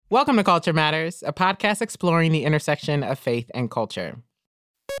Welcome to Culture Matters, a podcast exploring the intersection of faith and culture.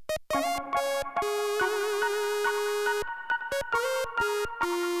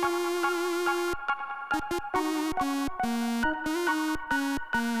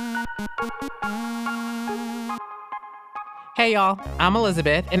 Hey y'all, I'm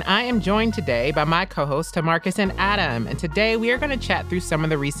Elizabeth, and I am joined today by my co-hosts Tamarcus and Adam, and today we are going to chat through some of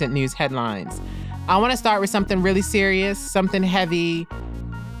the recent news headlines. I want to start with something really serious, something heavy.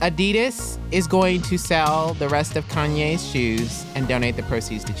 Adidas is going to sell the rest of Kanye's shoes and donate the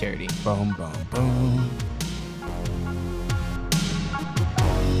proceeds to charity. Boom, boom, boom.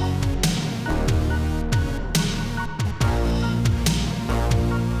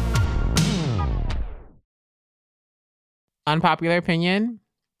 Unpopular opinion,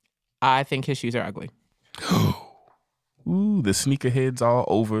 I think his shoes are ugly. Ooh, the sneakerheads all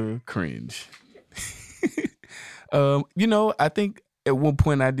over cringe. I think at one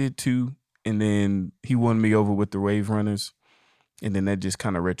point I did too, and then he won me over with the Wave Runners, and then that just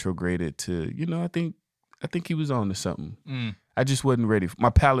kind of retrograded to, I think he was on to something. I just wasn't ready. My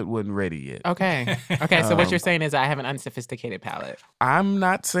palate wasn't ready yet. Okay, so what you're saying is I have an unsophisticated palate. I'm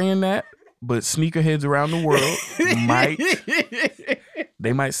not saying that, but sneakerheads around the world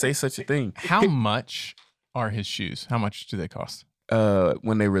might say such a thing. How much are his shoes? How much do they cost?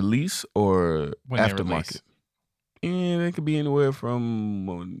 When they release or When aftermarket? And it could be anywhere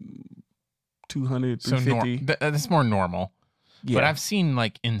from 200, 350. That's more normal. Yeah. But I've seen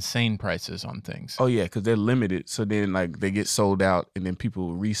like insane prices on things. Oh, yeah, because they're limited. So then like they get sold out and then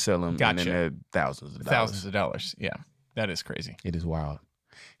people resell them. Gotcha. And then they're thousands of dollars. Thousands of dollars. Yeah, that is crazy. It is wild.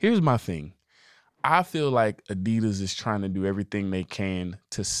 Here's my thing. I feel like Adidas is trying to do everything they can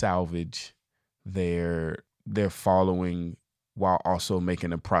to salvage their following while also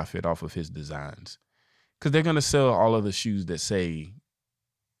making a profit off of his designs. Because they're going to sell all of the shoes that say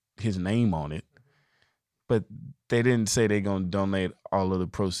his name on it. But they didn't say they're going to donate all of the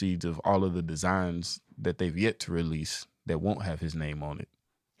proceeds of all of the designs that they've yet to release that won't have his name on it.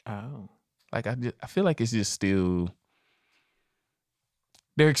 Oh. Like, I feel like it's just still...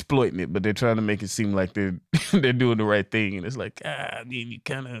 They're exploiting it, but they're trying to make it seem like they're doing the right thing. And it's like, you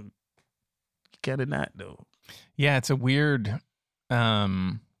kind of not, though. Yeah, it's a weird...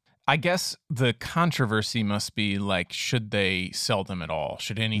 I guess the controversy must be like, should they sell them at all?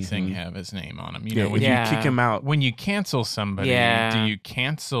 Should anything have his name on them? When you kick him out. When you cancel somebody, do you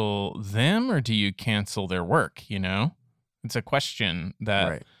cancel them or do you cancel their work? It's a question that,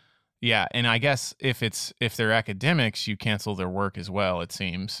 Right. Yeah. And I guess if they're academics, you cancel their work as well, it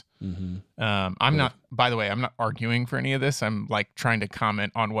seems. Mm-hmm. I'm not arguing for any of this. I'm like trying to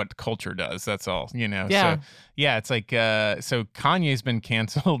comment on what culture does. That's all, Yeah. So yeah, it's like, so Kanye's been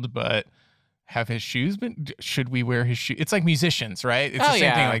canceled, but have his shoes been, should we wear his shoes? It's like musicians, right? It's the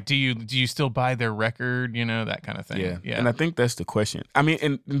same thing. Like, do you still buy their record? That kind of thing. Yeah. And I think that's the question. I mean,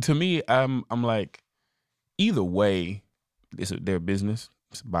 and to me, I'm like, either way, it's their business.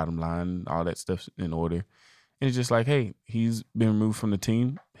 It's bottom line, all that stuff's in order. And it's just like, hey, he's been removed from the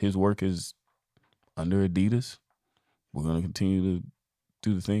team. His work is under Adidas. We're going to continue to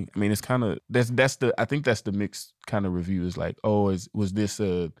do the thing. I mean, it's kind of, I think that's the mixed kind of review is like, was this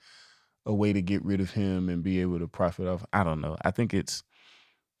a way to get rid of him and be able to profit off? I don't know. I think it's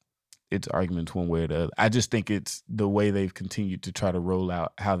arguments one way or the other. I just think it's the way they've continued to try to roll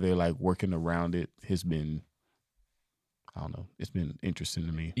out how they're like working around it has been, I don't know. It's been interesting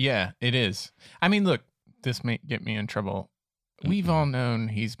to me. Yeah, it is. I mean, look, this may get me in trouble. We've all known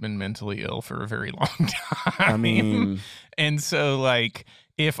he's been mentally ill for a very long time. I mean, and so like,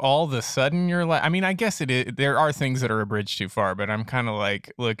 if all of a sudden you're like, I mean, I guess there are things that are a bridge too far, but I'm kind of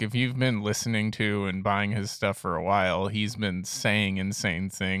like, look, if you've been listening to and buying his stuff for a while, he's been saying insane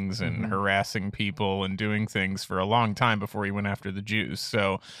things and harassing people and doing things for a long time before he went after the Jews.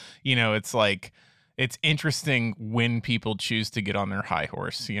 So, it's like, it's interesting when people choose to get on their high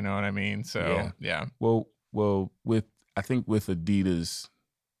horse. You know what I mean? So, yeah. Well, I think with Adidas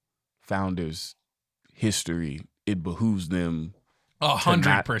founders' history, it behooves them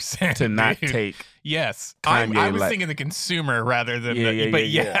 100% to not take. Yes, Kanye I was thinking the consumer rather than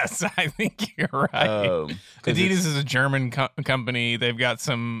yes, I think you're right. Adidas is a German company. They've got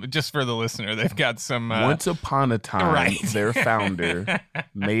some, just for the listener, they've got some. Once upon a time, right. Their founder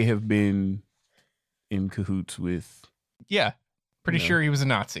may have been in cahoots with. Yeah, pretty sure he was a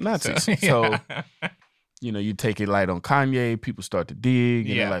Nazi. So you take it light on Kanye, people start to dig,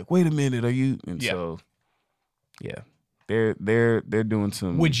 and they're like, "Wait a minute, are you?" And so, they're doing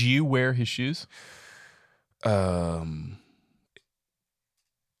some. Would you wear his shoes?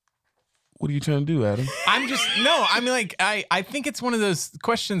 What are you trying to do, Adam? I think it's one of those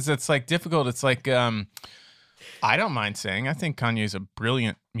questions that's like difficult. It's like, I don't mind saying, I think Kanye's a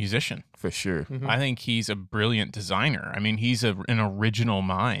brilliant musician. For sure. Mm-hmm. I think he's a brilliant designer. I mean, he's an original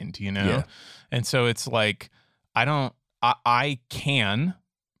mind, you know? Yeah. And so it's like, I can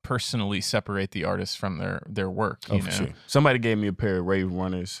personally separate the artists from their work, you know? For sure. Somebody gave me a pair of Rave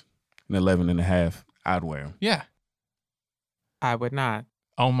Runners, an 11.5. I'd wear them. Yeah. I would not.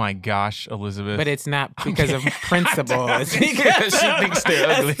 Oh my gosh, Elizabeth. But it's not because of principle. It's because she thinks they're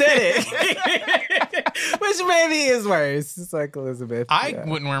ugly. aesthetic. Which maybe is worse. It's like Elizabeth. I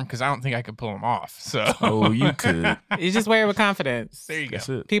wouldn't wear them because I don't think I could pull them off. So Oh, you could. You just wear it with confidence. there you go. That's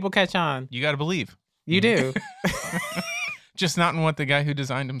it. People catch on. You got to believe. You do. Just not in what the guy who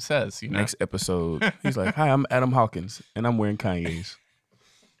designed them says, you know? Next episode, he's like, "Hi, I'm Adam Hawkins, and I'm wearing Kanye's."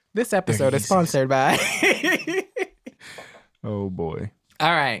 This episode is sponsored by. Oh boy.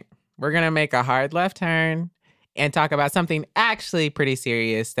 All right. We're going to make a hard left turn and talk about something actually pretty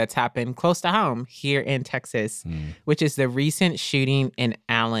serious that's happened close to home here in Texas, which is the recent shooting in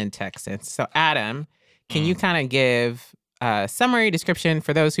Allen, Texas. So, Adam, can you kind of give a summary description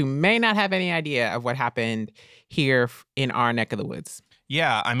for those who may not have any idea of what happened here in our neck of the woods?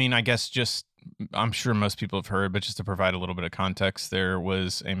 Yeah, I mean, I guess just, I'm sure most people have heard, but just to provide a little bit of context, there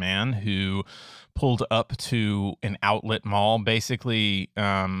was a man who pulled up to an outlet mall, basically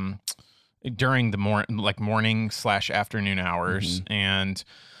during the morning/afternoon hours, and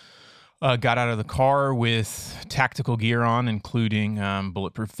got out of the car with tactical gear on, including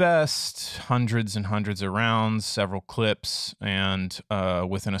bulletproof vest, hundreds and hundreds of rounds, several clips, and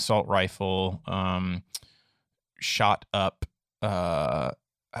with an assault rifle, shot up. I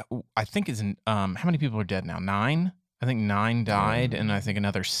think how many people are dead now? 9? I think 9 died, and I think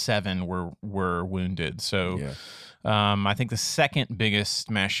another 7 were wounded. So I think the second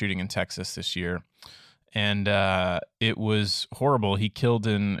biggest mass shooting in Texas this year. And it was horrible. He killed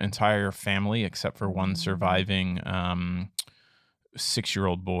an entire family except for one surviving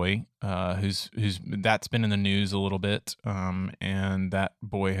 6-year-old boy who's that's been in the news a little bit. And that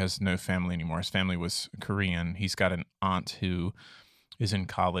boy has no family anymore. His family was Korean. He's got an aunt who is in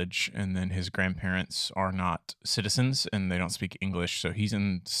college, and then his grandparents are not citizens and they don't speak English, so he's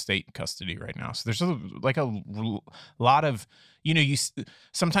in state custody right now. So there's a lot of,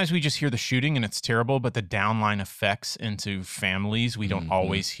 sometimes we just hear the shooting and it's terrible, but the downline effects into families, we don't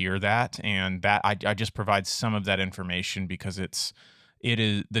always hear that, and that I just provide some of that information because it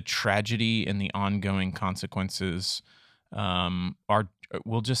is the tragedy and the ongoing consequences will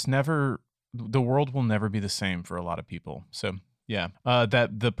just never, the world will never be the same for a lot of people. So yeah,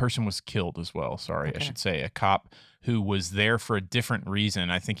 that the person was killed as well. Sorry, I should say. A cop who was there for a different reason.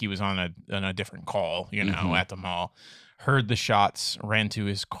 I think he was on a different call, at the mall. Heard the shots, ran to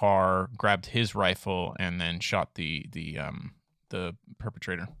his car, grabbed his rifle, and then shot the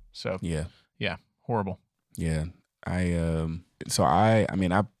perpetrator. So yeah, horrible. Yeah, I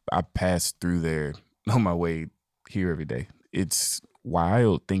passed through there on my way here every day. It's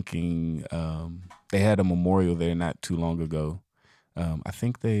wild thinking they had a memorial there not too long ago. I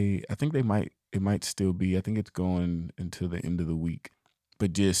think it might still be. I think it's going until the end of the week.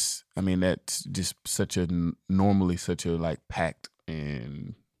 But that's just normally such a like packed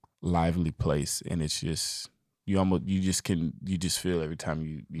and lively place, and it's just you just feel every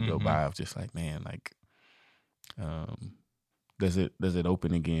time you go by of just like, man, like does it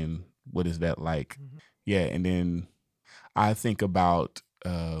open again? What is that like? Yeah, and then I think about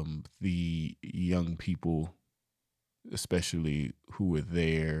the young people, especially who were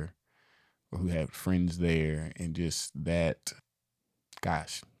there or who had friends there, and just that,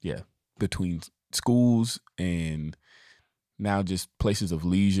 between schools and now just places of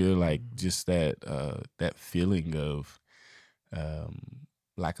leisure, like just that feeling of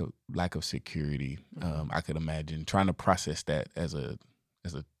lack of security. I could imagine trying to process that as a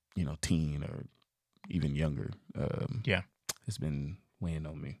teen or even younger. It's been weighing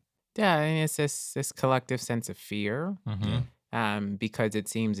on me. Yeah, and it's this collective sense of fear, because it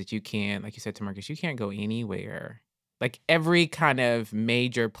seems that you can't, like you said to Marcus, you can't go anywhere. Like every kind of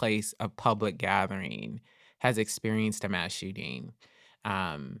major place of public gathering has experienced a mass shooting.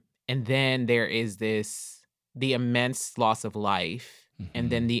 And then there is the immense loss of life, and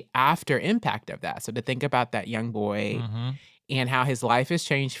then the after impact of that. So to think about that young boy and how his life has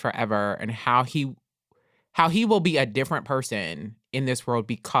changed forever, and how he will be a different person in this world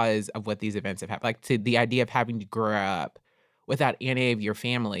because of what these events have happened. Like, to the idea of having to grow up without any of your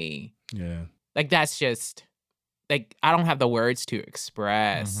family. Yeah. Like, that's just, like, I don't have the words to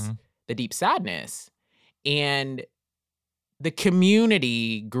express the deep sadness. And the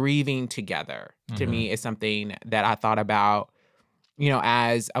community grieving together to me is something that I thought about,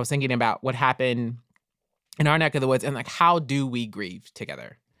 as I was thinking about what happened in our neck of the woods and like, how do we grieve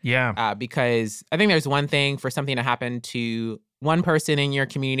together? Yeah. Because I think there's one thing for something to happen to one person in your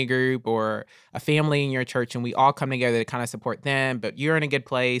community group or a family in your church, and we all come together to kind of support them, but you're in a good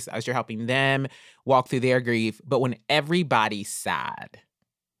place as you're helping them walk through their grief. But when everybody's sad,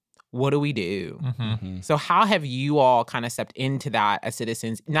 what do we do? So how have you all kind of stepped into that as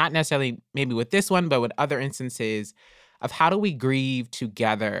citizens, not necessarily maybe with this one, but with other instances of how do we grieve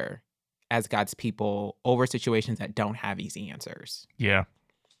together as God's people over situations that don't have easy answers? Yeah.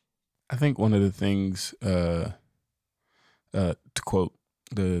 I think one of the things, to quote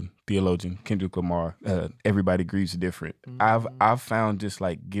the theologian Kendrick Lamar, everybody grieves different. I've found just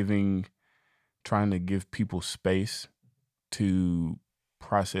like trying to give people space to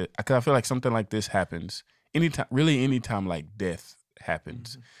process, because I feel like something like this happens anytime like death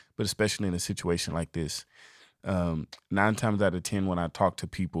happens, but especially in a situation like this. 9 times out of 10, when I talk to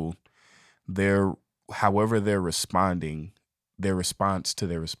people, however they're responding, their response to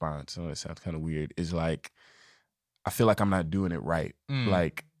their response, that sounds kind of weird, is like, I feel like I'm not doing it right.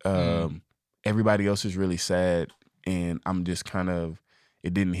 Like, everybody else is really sad and I'm just kind of,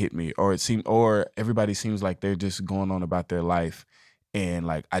 it didn't hit me, or everybody seems like they're just going on about their life and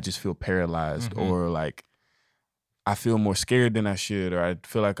like, I just feel paralyzed, or like, I feel more scared than I should, or I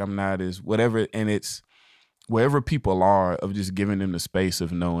feel like I'm not as whatever. And it's wherever people are, of just giving them the space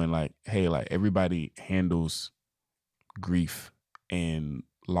of knowing like, hey, like everybody handles grief and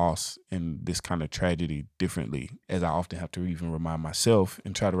loss and this kind of tragedy differently, as I often have to even remind myself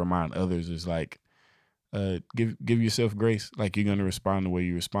and try to remind others, is like, give yourself grace. Like, you're going to respond the way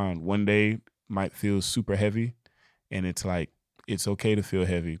you respond. One day might feel super heavy, and it's like, it's okay to feel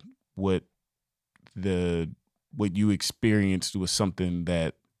heavy. What you experienced was something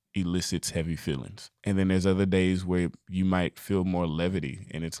that elicits heavy feelings. And then there's other days where you might feel more levity,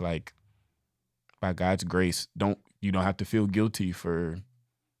 and it's like, by God's grace, you don't have to feel guilty for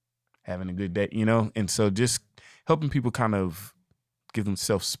having a good day, And so just helping people kind of give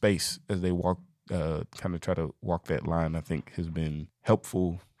themselves space as they walk, kind of try to walk that line, I think has been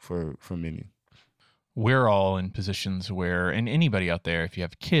helpful for many. We're all in positions where, and anybody out there, if you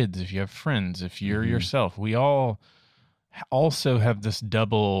have kids, if you have friends, if you're yourself, we all also have this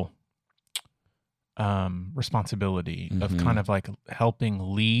double responsibility of kind of like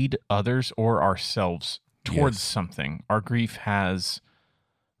helping lead others or ourselves towards something. Our grief has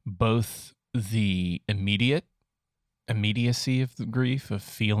both the immediacy of the grief, of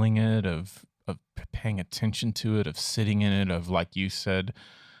feeling it, of paying attention to it, of sitting in it, of, like you said,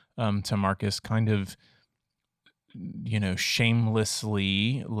 to Marcus, kind of,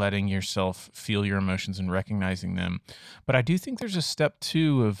 shamelessly letting yourself feel your emotions and recognizing them. But I do think there's a step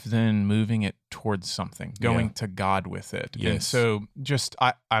 2 of then moving it towards something, going to God with it. Yes. And so just,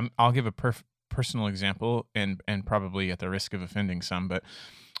 I'll give a personal example, and probably at the risk of offending some, but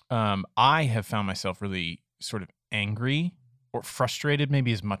I have found myself really sort of angry, or frustrated,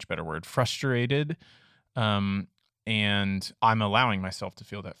 maybe is a much better word, frustrated, and I'm allowing myself to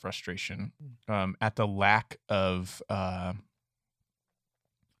feel that frustration at the lack of,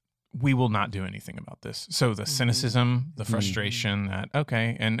 we will not do anything about this. So the cynicism, the frustration that,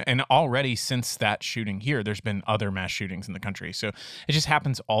 okay, and already since that shooting here, there's been other mass shootings in the country. So it just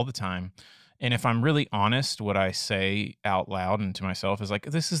happens all the time. And if I'm really honest, what I say out loud and to myself is like,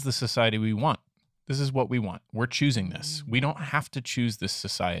 this is the society we want. This is what we want. We're choosing this. We don't have to choose this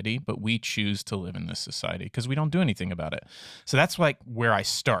society, but we choose to live in this society because we don't do anything about it. So that's like where I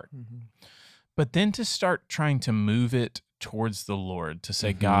start. But then to start trying to move it towards the Lord, to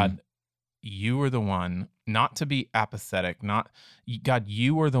say, God, you are the one, not to be apathetic, God,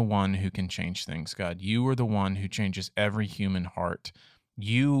 you are the one who can change things. God, you are the one who changes every human heart.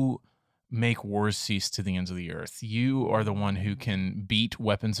 You make wars cease to the ends of the earth. You are the one who can beat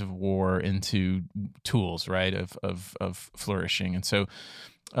weapons of war into tools, right, of flourishing. And so,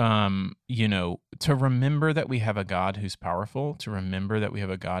 to remember that we have a God who's powerful, to remember that we have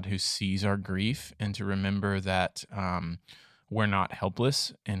a God who sees our grief, and to remember that we're not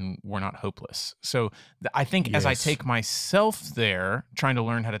helpless and we're not hopeless. So I think as I take myself there, trying to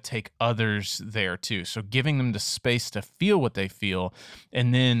learn how to take others there too. So giving them the space to feel what they feel,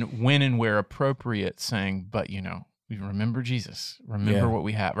 and then when and where appropriate, saying, but remember Jesus, remember what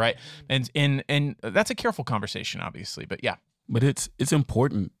we have, right? And that's a careful conversation, obviously, but yeah. But it's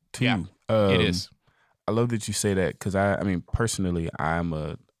important too. Yeah, it is. I love that you say that, because I mean, personally, I'm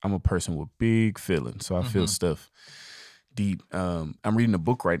a person with big feelings, so I feel stuff deep. I'm reading a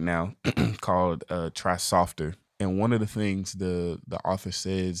book right now called Try Softer, And one of the things the author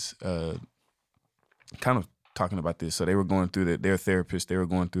says, kind of talking about this, so they were going through their therapist, they were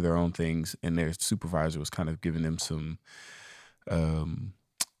going through their own things, and their supervisor was kind of giving them some, what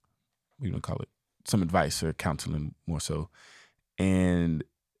do you want to call it, some advice or counseling more so. And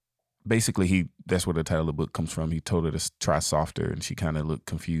basically that's where the title of the book comes from. He told her to try softer, and she kind of looked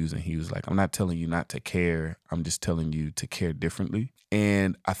confused, and he was like, I'm not telling you not to care, I'm just telling you to care differently.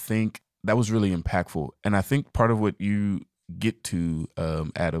 And I think that was really impactful. And I think part of what you get to,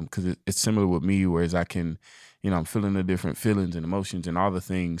 Adam, because it's similar with me, whereas I can, I'm feeling the different feelings and emotions and all the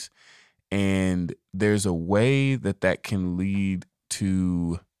things, and there's a way that can lead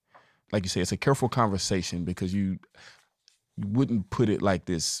to, like you say, it's a careful conversation, because you wouldn't put it like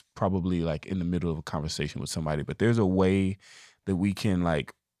this probably like in the middle of a conversation with somebody, but there's a way that we can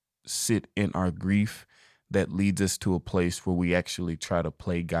like sit in our grief that leads us to a place where we actually try to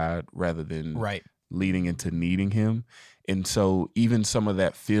play God rather than leading into needing him. And so even some of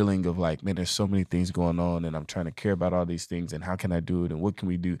that feeling of like, man, there's so many things going on, and I'm trying to care about all these things, and how can I do it, and what can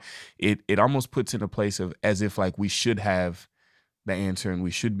we do? It almost puts in a place of as if like we should have the answer, and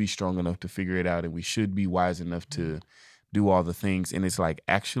we should be strong enough to figure it out, and we should be wise enough to do all the things. And it's like,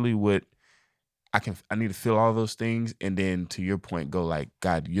 actually what I need to feel all those things, and then to your point, go like,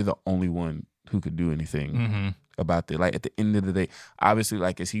 God, you're the only one who could do anything about that. Like at the end of the day, obviously,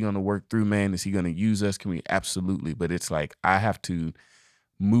 like, is he going to work through man? Is he going to use us? Can we? Absolutely. But it's like, I have to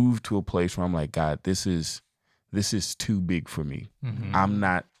move to a place where I'm like, God, this is too big for me. I'm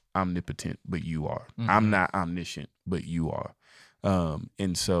not omnipotent, but you are. I'm not omniscient, but you are.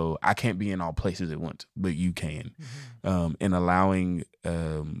 And so I can't be in all places at once, but you can. And allowing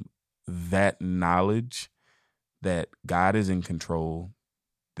that knowledge that God is in control,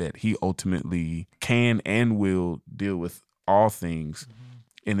 that he ultimately can and will deal with all things.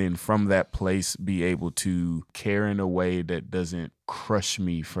 And then from that place, be able to care in a way that doesn't crush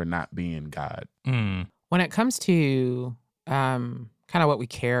me for not being God. When it comes to kind of what we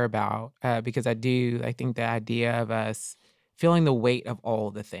care about, because I think the idea of us feeling the weight of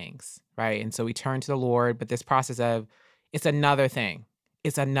all the things, right? And so we turn to the Lord, but this process of it's another thing.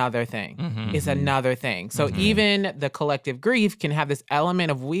 It's another thing. It's another thing. So even the collective grief can have this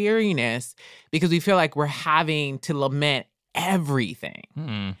element of weariness because we feel like we're having to lament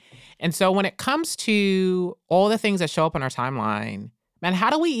everything. And so when it comes to all the things that show up on our timeline, man,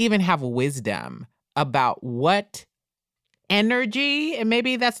 how do we even have wisdom about what energy, and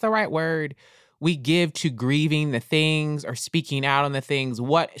maybe that's the right word, we give to grieving the things or speaking out on the things?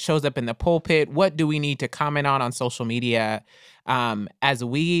 What shows up in the pulpit? What do we need to comment on social media? As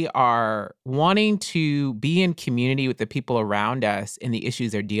we are wanting to be in community with the people around us and the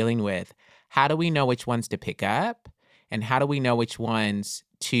issues they're dealing with, how do we know which ones to pick up? And how do we know which ones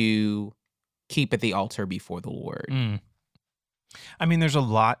to keep at the altar before the Lord? I mean, there's a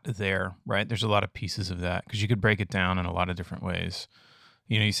lot there, right? There's a lot of pieces of that, because you could break it down in a lot of different ways.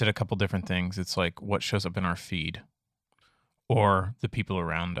 You said a couple different things. It's like what shows up in our feed or the people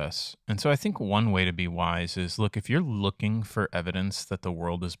around us. And so I think one way to be wise is, look, if you're looking for evidence that the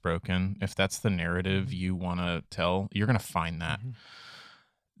world is broken, if that's the narrative you want to tell, you're going to find that.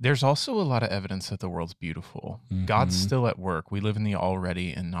 There's also a lot of evidence that the world's beautiful. God's still at work. We live in the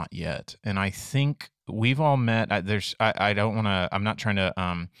already and not yet. And I think we've all met, I'm not trying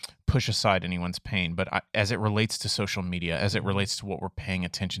to push aside anyone's pain, but as it relates to social media, as it relates to what we're paying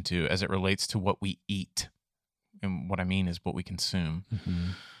attention to, as it relates to what we eat, and what I mean is what we consume,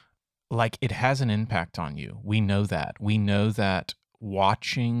 like, it has an impact on you. We know that. We know that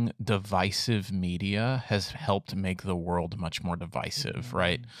watching divisive media has helped make the world much more divisive,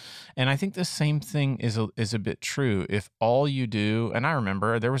 right? And I think the same thing is a bit true. If all you do, and I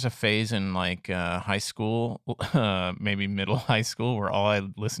remember there was a phase in like high school, maybe middle high school, where all I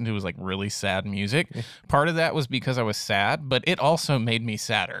listened to was like really sad music. Part of that was because I was sad, but it also made me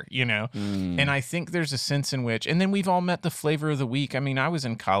sadder, And I think there's a sense in which, and then we've all met the flavor of the week. I mean, I was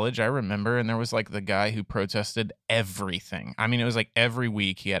in college, I remember, and there was like the guy who protested everything. I mean, it was like every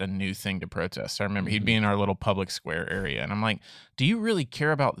week he had a new thing to protest. I remember he'd be in our little public square area, and I'm like, do you really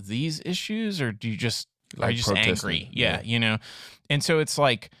care about these issues, or do you just, are you just angry? Yeah. And so it's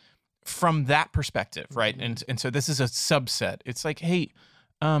like, from that perspective, right? And so this is a subset. It's like, hey,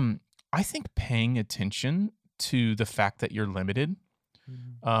 I think paying attention to the fact that you're limited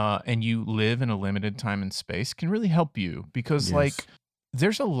and you live in a limited time and space can really help you, because like,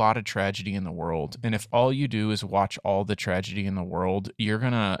 there's a lot of tragedy in the world, and if all you do is watch all the tragedy in the world, you're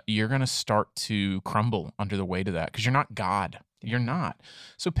gonna start to crumble under the weight of that, because you're not God. You're not.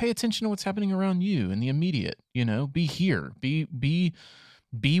 So pay attention to what's happening around you in the immediate. Be here. Be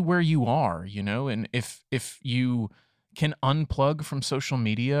be where you are, and if you can unplug from social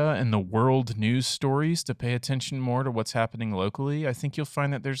media and the world news stories to pay attention more to what's happening locally, I think you'll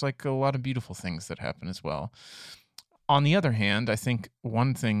find that there's like a lot of beautiful things that happen as well. On the other hand, I think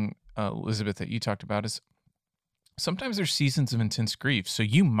one thing, Elizabeth, that you talked about is sometimes there's seasons of intense grief. So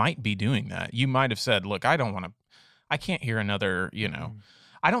you might be doing that. You might have said, look, I can't hear another,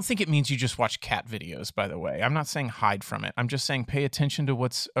 I don't think it means you just watch cat videos, by the way. I'm not saying hide from it. I'm just saying pay attention to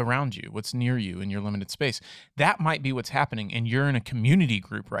what's around you, what's near you in your limited space. That might be what's happening, and you're in a community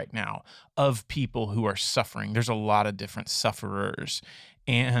group right now of people who are suffering. There's a lot of different sufferers.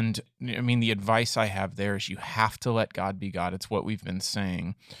 And I mean, the advice I have there is you have to let God be God. It's what we've been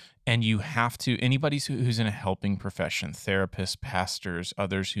saying. And you have to, anybody who's in a helping profession, therapists, pastors,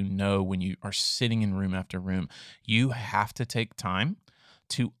 others who know when you are sitting in room after room, you have to take time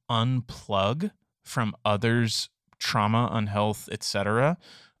to unplug from others' trauma, unhealth, etc.,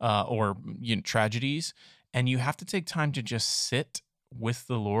 or tragedies, and you have to take time to just sit with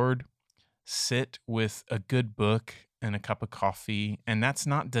the Lord, sit with a good book and a cup of coffee, and that's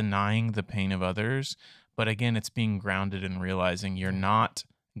not denying the pain of others, but again, it's being grounded in realizing you're not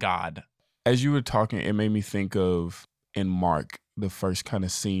God. As you were talking, it made me think of in Mark, the first kind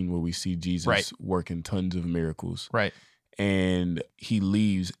of scene where we see Jesus working tons of miracles. Right. And he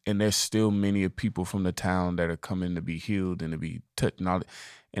leaves, and there's still many of people from the town that are coming to be healed and to be touched and all that.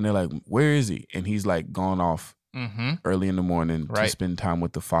 And they're like, where is he? And he's like gone off early in the morning to spend time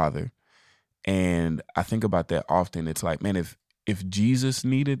with the Father. And I think about that often. It's like, man, if Jesus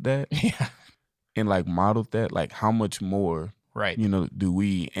needed that and like modeled that, like how much more, do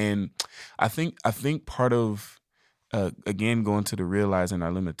we? And I think part of, again, going to the realizing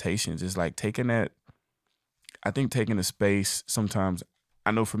our limitations is like taking a space sometimes.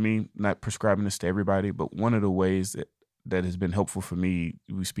 I know for me, not prescribing this to everybody, but one of the ways that has been helpful for me,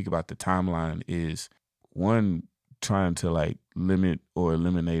 we speak about the timeline, is one, trying to like limit or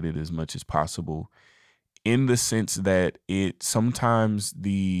eliminate it as much as possible, in the sense that it sometimes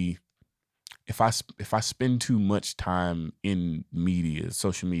if I spend too much time in media,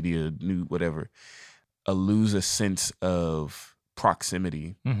 social media, new whatever, I lose a sense of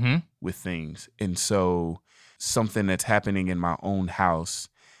proximity with things. And so something that's happening in my own house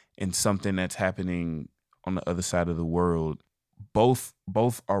and something that's happening on the other side of the world, both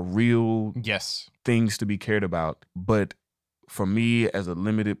are real things to be cared about. But for me, as a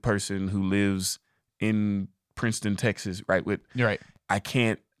limited person who lives in Princeton, Texas, I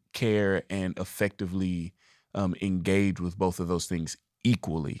can't care and effectively engage with both of those things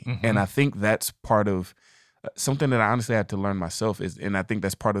equally. And I think that's part of something that I honestly had to learn myself and I think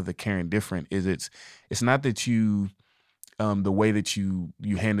that's part of the caring different, is it's not that you, the way that you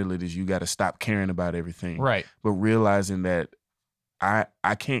handle it is you got to stop caring about everything. Right. But realizing that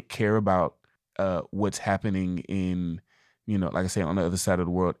I can't care about what's happening in, like I say, on the other side of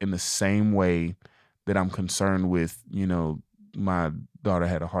the world in the same way that I'm concerned with, my daughter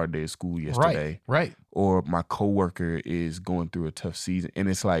had a hard day at school yesterday. Right. Or my coworker is going through a tough season. And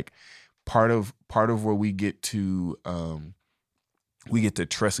it's like part of where we get to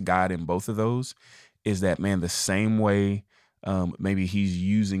trust God in both of those is that, man, the same way maybe he's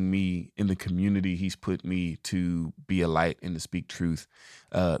using me in the community he's put me to be a light and to speak truth.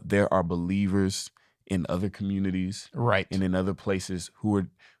 There are believers in other communities, and in other places who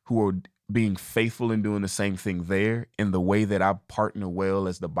are being faithful and doing the same thing there. And the way that I partner well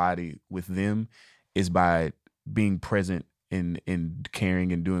as the body with them is by being present and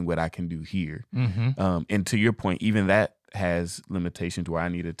caring and doing what I can do here. And to your point, even that has limitations where I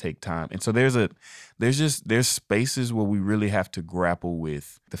need to take time. And so there's spaces where we really have to grapple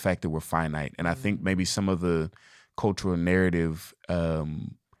with the fact that we're finite. And I think maybe some of the cultural narrative,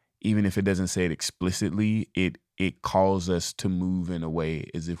 even if it doesn't say it explicitly, it calls us to move in a way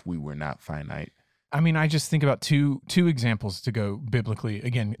as if we were not finite. I mean, I just think about two examples to go biblically.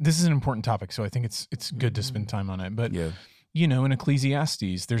 Again, this is an important topic, so I think it's good to spend time on it. But in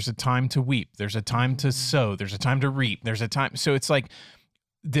Ecclesiastes, there's a time to weep, there's a time to sow, there's a time to reap, there's a time. So it's like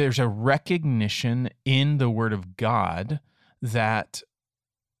there's a recognition in the Word of God that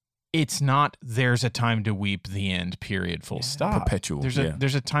it's not there's a time to weep, the end, period, full stop. Perpetual.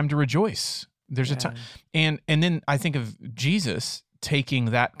 There's a time to rejoice. There's a time, and then I think of Jesus taking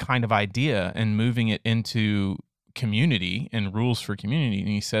that kind of idea and moving it into community and rules for community. And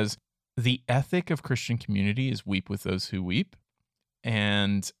he says, the ethic of Christian community is weep with those who weep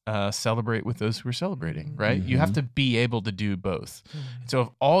and celebrate with those who are celebrating, right? You have to be able to do both. So if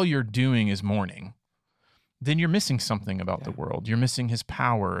all you're doing is mourning, then you're missing something about the world. You're missing his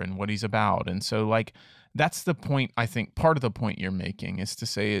power and what he's about. And so like that's the point. I think part of the point you're making is to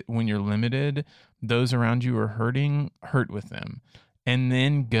say when you're limited, those around you are hurt with them. And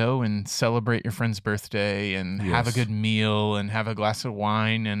then go and celebrate your friend's birthday and have a good meal and have a glass of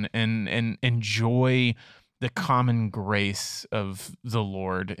wine and enjoy the common grace of the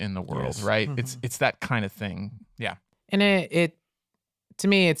Lord in the world, right? Mm-hmm. It's that kind of thing. Yeah. And it to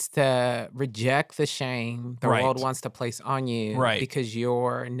me, it's to reject the shame the world wants to place on you because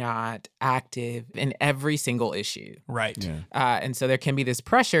you're not active in every single issue. Right. Yeah. And so there can be this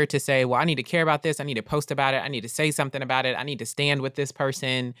pressure to say, well, I need to care about this. I need to post about it. I need to say something about it. I need to stand with this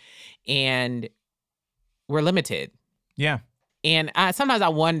person. And we're limited. Yeah. And sometimes I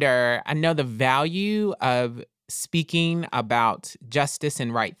wonder, I know the value of speaking about justice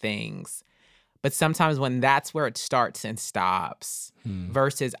and right things. But sometimes when that's where it starts and stops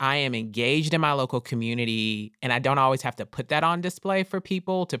versus I am engaged in my local community and I don't always have to put that on display for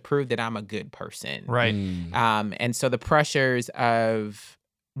people to prove that I'm a good person. Right. And so the pressures of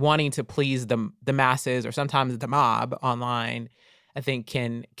wanting to please the masses or sometimes the mob online, I think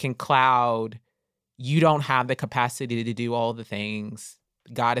can cloud. You don't have the capacity to do all the things.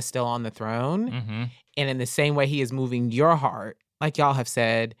 God is still on the throne. Mm-hmm. And in the same way he is moving your heart, like y'all have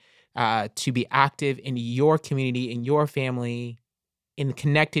said, to be active in your community, in your family, and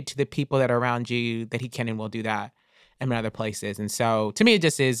connected to the people that are around you, that he can and will do that in other places. And so to me, it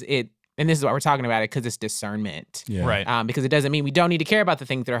just is it. And this is why we're talking about it, because it's discernment. Yeah. Right. Because it doesn't mean we don't need to care about the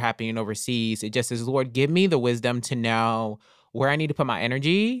things that are happening overseas. It just is, Lord, give me the wisdom to know where I need to put my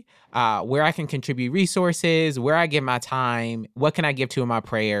energy, where I can contribute resources, where I give my time, what can I give to in my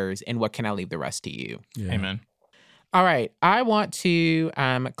prayers, and what can I leave the rest to you? Yeah. Amen. All right. I want to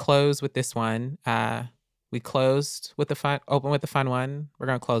close with this one. We closed with open with the fun one. We're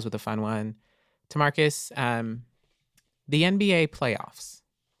going to close with the fun one. Tamarcus, the NBA playoffs.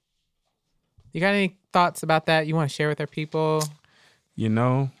 You got any thoughts about that you want to share with our people? You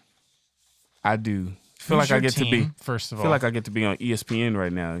know, I do. Feel like I get to be first of all. Feel like I get to be on ESPN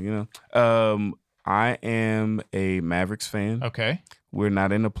right now. You know, I am a Mavericks fan. Okay, we're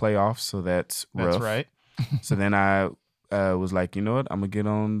not in the playoffs, so that's rough. That's right. So then I was like, you know what? I'm gonna get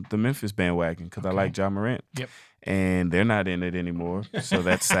on the Memphis bandwagon because I like Ja Morant. Yep. And they're not in it anymore, so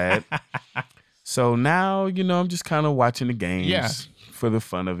that's sad. So now, you know, I'm just kind of watching the games for the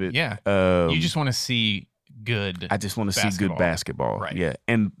fun of it. Yeah. You just want to see good. I just want to see good basketball. Right. Yeah.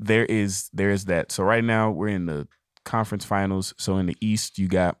 And there is that. So right now we're in the conference finals. So in the East, you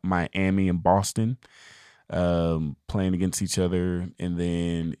got Miami and Boston playing against each other. And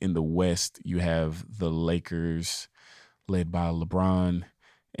then in the West, you have the Lakers led by LeBron,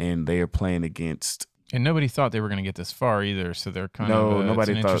 and they are playing against. And nobody thought they were going to get this far either. So they're kind of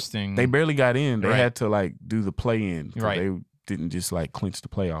nobody thought. Interesting. They barely got in. They had to like do the play-in. Right. They didn't just like clinch the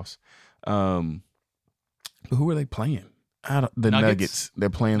playoffs. Who are they playing? The Nuggets. They're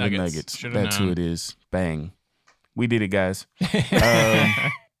playing the Nuggets. Should've That's known. who it is. Bang. We did it, guys.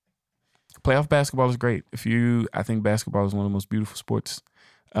 Playoff basketball is great. I think basketball is one of the most beautiful sports.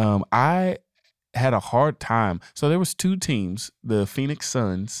 I had a hard time. So there was two teams, the Phoenix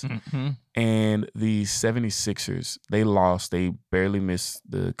Suns and the 76ers. They lost. They barely missed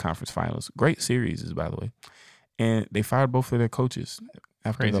the conference finals. Great series, by the way. And they fired both of their coaches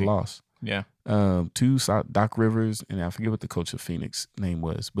after the loss. Yeah. Doc Rivers, and I forget what the coach of Phoenix name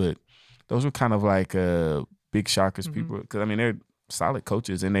was, but those were kind of like big shockers. People, because I mean they're solid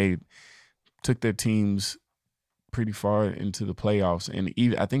coaches, and they took their teams pretty far into the playoffs, and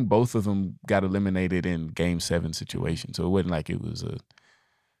even I think both of them got eliminated in Game 7 situation. So it wasn't like it was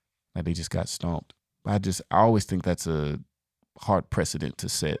like they just got stomped. I always think that's a hard precedent to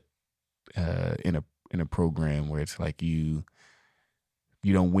set in a program where it's like you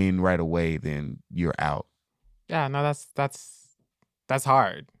don't win right away, then you're out. Yeah, no, that's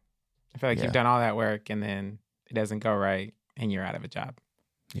hard. I feel like you've done all that work and then it doesn't go right and you're out of a job.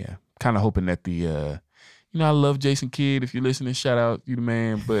 Yeah, kind of hoping that I love Jason Kidd. If you're listening, shout out, you the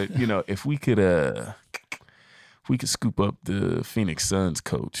man. But if we could scoop up the Phoenix Suns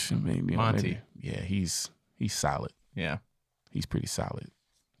coach, I mean, Monty. Maybe, he's solid. Yeah, he's pretty solid.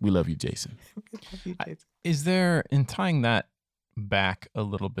 We love you, Jason. Is there, in tying that back a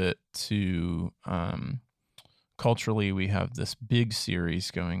little bit to culturally, we have this big series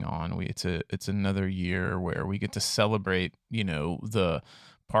going on. It's another year where we get to celebrate, the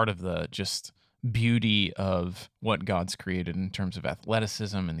part of the just beauty of what God's created in terms of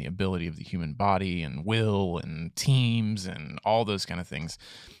athleticism and the ability of the human body and will and teams and all those kind of things.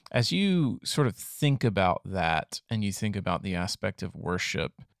 As you sort of think about that and you think about the aspect of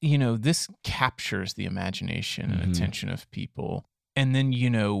worship, this captures the imagination and attention of people. And then,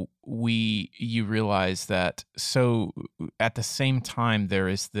 you realize that, so at the same time, there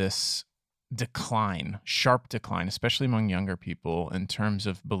is this sharp decline, especially among younger people, in terms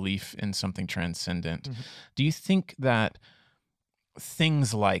of belief in something transcendent. Mm-hmm. Do you think that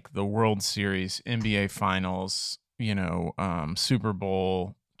things like the World Series, NBA Finals, Super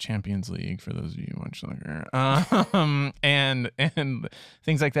Bowl, Champions League, for those of you who watch soccer, and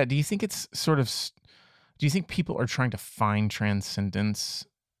things like that, do you think it's do you think people are trying to find transcendence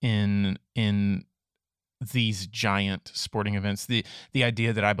in these giant sporting events? The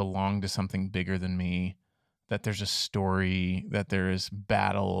idea that I belong to something bigger than me, that there's a story, that there is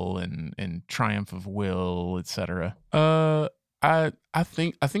battle and triumph of will, etc. I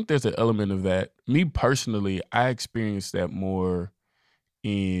think there's an element of that. Me personally, I experienced that more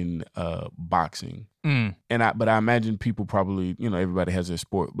in boxing. But I imagine people probably, everybody has their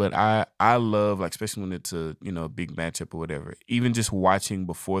sport, but I love, like, especially when it's a big matchup or whatever, even just watching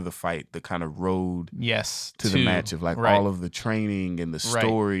before the fight, the kind of road to the match of, like, all of the training and the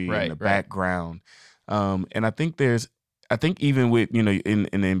story and the background. And I think even with, in the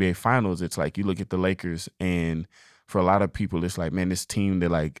NBA Finals, it's like you look at the Lakers, and for a lot of people, it's like, man, this team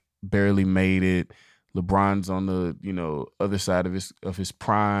that, like, barely made it. LeBron's on the, other side of his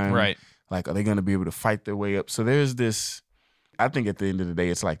prime. Right. Like, are they going to be able to fight their way up? So there's this, I think at the end of the day,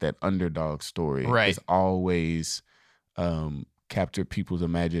 it's like that underdog story. Right. It's always captured people's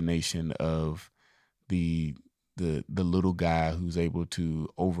imagination of the little guy who's able to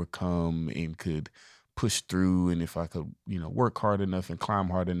overcome and could push through. And if I could, work hard enough and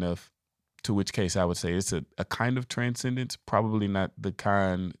climb hard enough, to which case I would say it's a kind of transcendence, probably not the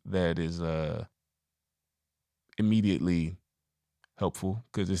kind that is immediately helpful,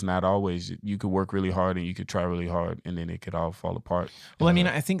 because it's not always. You could work really hard and you could try really hard, and then it could all fall apart. Well, I mean,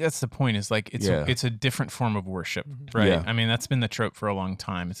 I think that's the point, is like it's a different form of worship, right? Yeah. I mean, that's been the trope for a long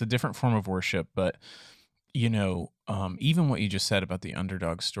time. It's a different form of worship, but even what you just said about the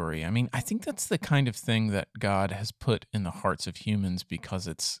underdog story, I mean, I think that's the kind of thing that God has put in the hearts of humans, because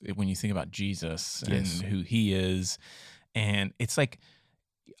it's, when you think about Jesus and who he is, and it's like,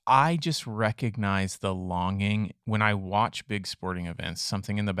 I just recognize the longing when I watch big sporting events.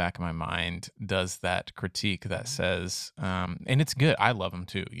 Something in the back of my mind does that critique that says, and it's good. I love them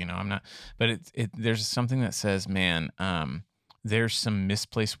too. I'm not, but there's something that says, man, there's some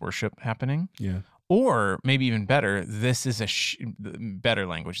misplaced worship happening. Yeah. Or maybe even better, this is better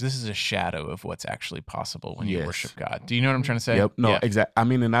language. This is a shadow of what's actually possible when you worship God. Do you know what I'm trying to say? Yep. No, exactly. I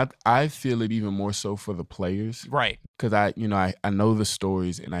mean, and I feel it even more so for the players. Right. Because I know the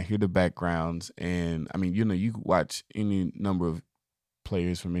stories and I hear the backgrounds. And I mean, you watch any number of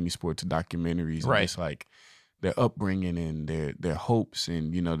players from any sport to documentaries. Right. And it's like their upbringing and their hopes.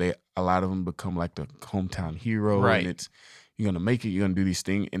 And, a lot of them become like the hometown hero. Right. And it's, you're going to make it, you're going to do these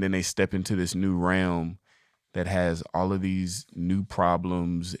things, and then they step into this new realm that has all of these new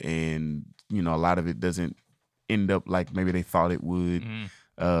problems, and, a lot of it doesn't end up like maybe they thought it would.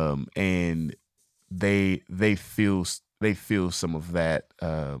 And they feel some of that.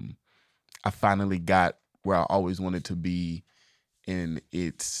 I finally got where I always wanted to be, and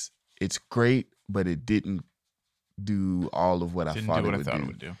it's great, but it didn't do all of what I thought it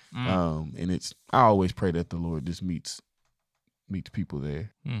would do. And I always pray that the Lord just meets people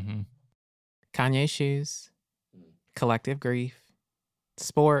there. Mm-hmm. Kanye shoes, collective grief,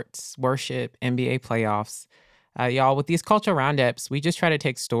 sports, worship, NBA playoffs. Y'all, with these cultural roundups, we just try to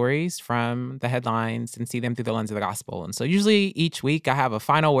take stories from the headlines and see them through the lens of the gospel. And so usually each week I have a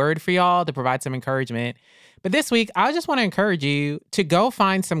final word for y'all to provide some encouragement. But this week, I just want to encourage you to go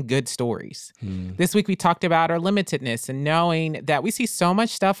find some good stories. This week, we talked about our limitedness and knowing that we see so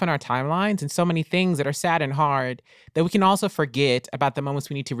much stuff on our timelines and so many things that are sad and hard that we can also forget about the moments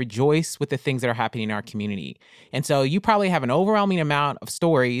we need to rejoice with the things that are happening in our community. And so you probably have an overwhelming amount of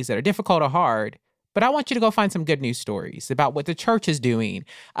stories that are difficult or hard, but I want you to go find some good news stories about what the church is doing,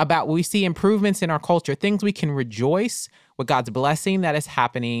 about what we see improvements in our culture, things we can rejoice with God's blessing that is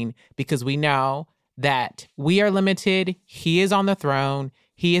happening, because we know that we are limited. He is on the throne.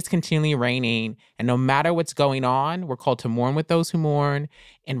 He is continually reigning. And no matter what's going on, we're called to mourn with those who mourn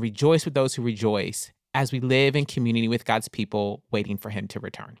and rejoice with those who rejoice as we live in community with God's people, waiting for him to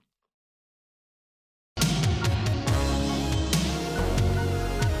return.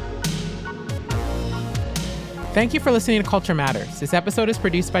 Thank you for listening to Culture Matters. This episode is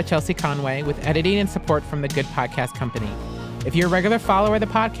produced by Chelsea Conway with editing and support from the Good Podcast Company. If you're a regular follower of the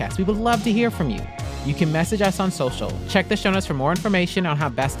podcast, we would love to hear from you. You can message us on social. Check the show notes for more information on how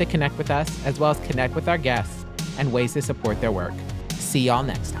best to connect with us, as well as connect with our guests and ways to support their work. See y'all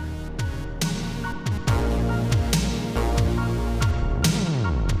next time.